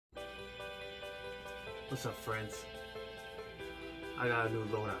What's up, friends? I got a new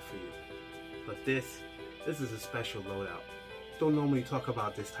loadout for you, but this is a special loadout. Don't normally talk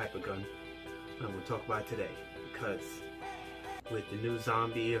about this type of gun, but I'm going to talk about it today because with the new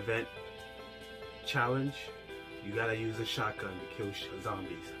zombie event challenge, you gotta use a shotgun to kill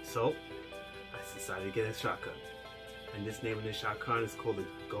zombies. So I decided to get a shotgun, and this name of the shotgun is called the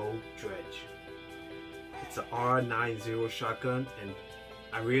Dredge. It's an R90 shotgun, and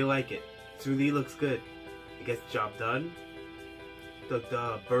I really like it. It really looks good. It gets the job done.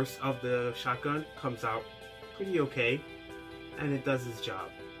 The burst of the shotgun comes out pretty okay, and it does its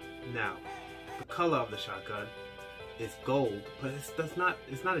job. Now, the color of the shotgun is gold, but it's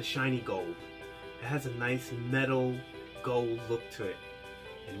not a shiny gold. It has a nice metal gold look to it,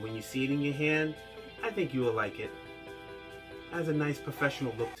 and when you see it in your hand, I think you will like it. It has a nice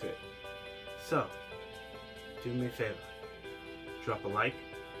professional look to it. So, do me a favor, drop a like,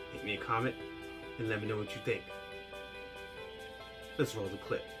 hit me a comment, and let me know what you think. Let's roll the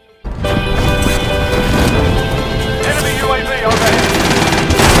clip. Enemy UAV